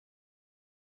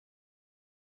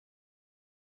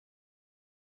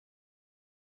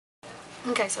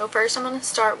Okay, so first I'm going to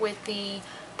start with the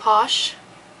Posh,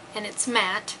 and it's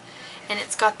matte, and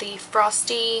it's got the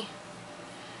frosty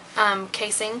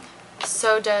casing.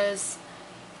 So does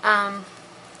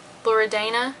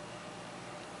Loredana,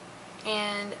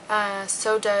 and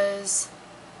so does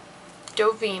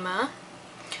Dovima.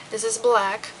 This is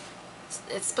black.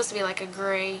 It's supposed to be like a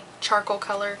gray charcoal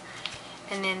color,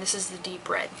 and then this is the deep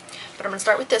red. But I'm going to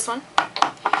start with this one,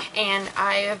 and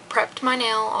I have prepped my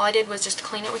nail. All I did was just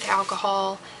clean it with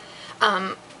alcohol.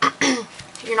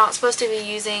 You're not supposed to be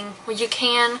using, well, you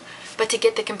can, but to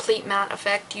get the complete matte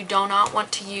effect you do not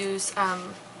want to use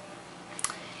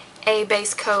a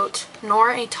base coat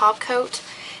nor a top coat.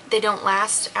 They don't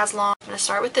last as long. I'm going to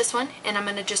start with this one, and I'm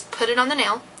going to just put it on the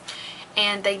nail,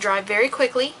 and they dry very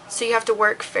quickly, so you have to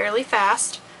work fairly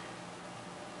fast.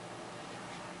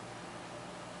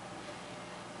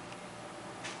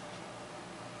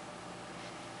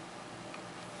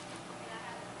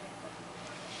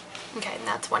 Okay, and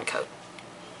that's one coat.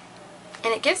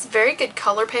 And it gives very good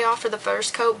color payoff for the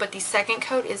first coat, but the second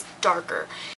coat is darker.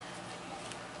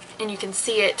 And you can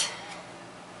see it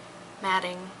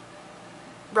matting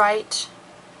right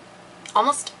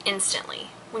almost instantly.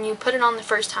 When you put it on the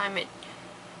first time, it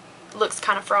looks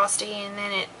kind of frosty, and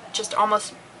then it just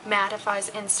almost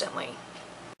mattifies instantly.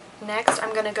 Next,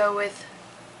 I'm going to go with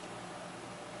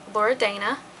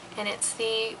Loredana, and it's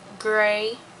the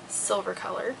gray silver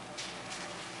color.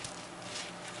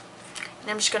 And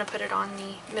I'm just going to put it on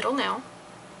the middle nail.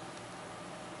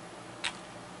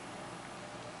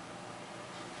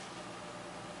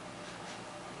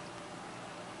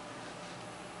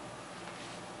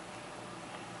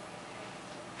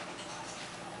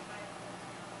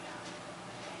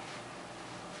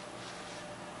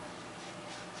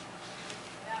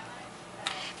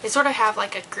 They sort of have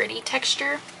like a gritty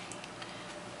texture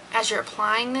as you're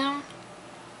applying them.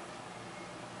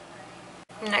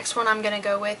 The next one I'm going to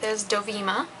go with is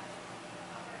Dovima.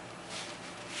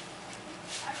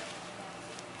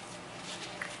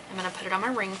 I'm going to put it on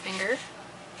my ring finger.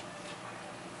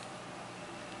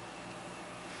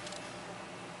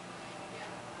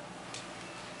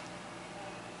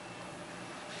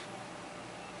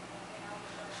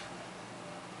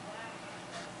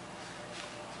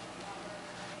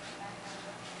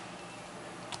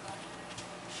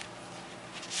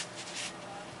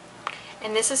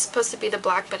 And this is supposed to be the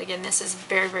black, but again, this is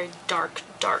very, very dark,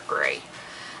 dark gray.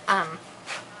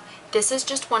 This is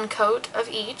just one coat of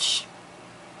each.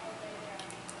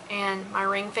 And my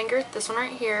ring finger, this one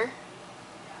right here,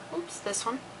 oops, this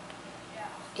one,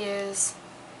 is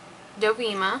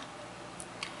Dovima.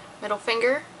 Middle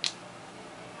finger,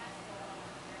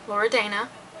 Loredana.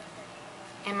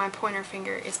 And my pointer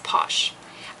finger is Posh.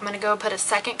 I'm going to go put a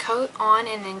second coat on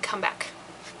and then come back.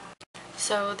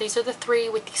 So these are the three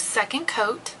with the second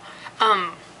coat,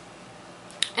 and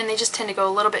they just tend to go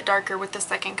a little bit darker with the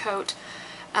second coat.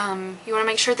 You want to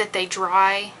make sure that they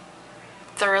dry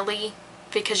thoroughly,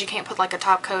 because you can't put like a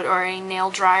top coat or a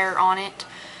nail dryer on it,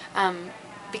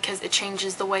 because it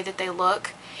changes the way that they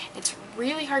look. It's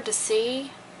really hard to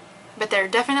see, but they're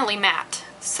definitely matte.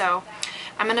 So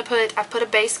I'm going to I've put a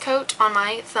base coat on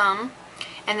my thumb,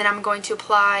 and then I'm going to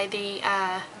apply the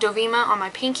Dovima on my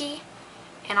pinky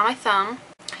and on my thumb.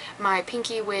 My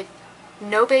pinky with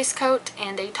no base coat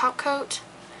and a top coat,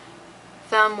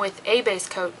 thumb with a base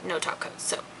coat, no top coat.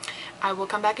 So I will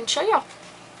come back and show y'all.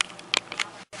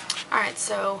 Alright,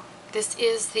 so this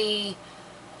is the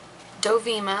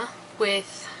Dovima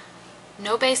with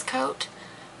no base coat,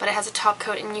 but it has a top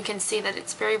coat, and you can see that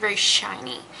it's very, very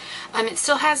shiny. It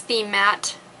still has the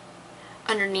matte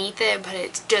underneath it, but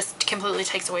it just completely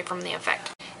takes away from the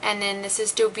effect. And then this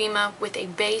is Dovima with a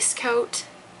base coat,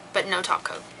 but no top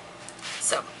coat.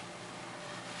 So,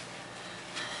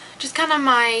 just kind of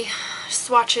my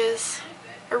swatches.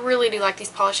 I really do like these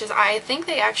polishes. I think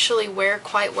they actually wear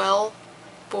quite well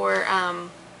for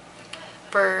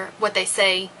what they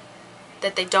say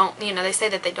that they don't, they say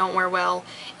that they don't wear well,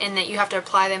 and that you have to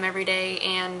apply them every day,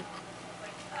 and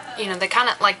they kind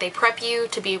of like, they prep you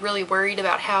to be really worried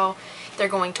about how they're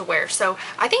going to wear. So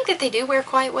I think that they do wear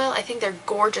quite well. I think they're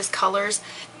gorgeous colors.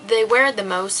 They wear the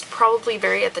most, probably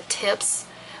vary at the tips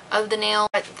of the nail.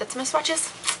 But that's my swatches.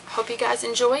 Hope you guys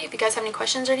enjoy. If you guys have any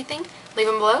questions or anything, leave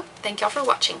them below. Thank y'all for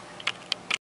watching.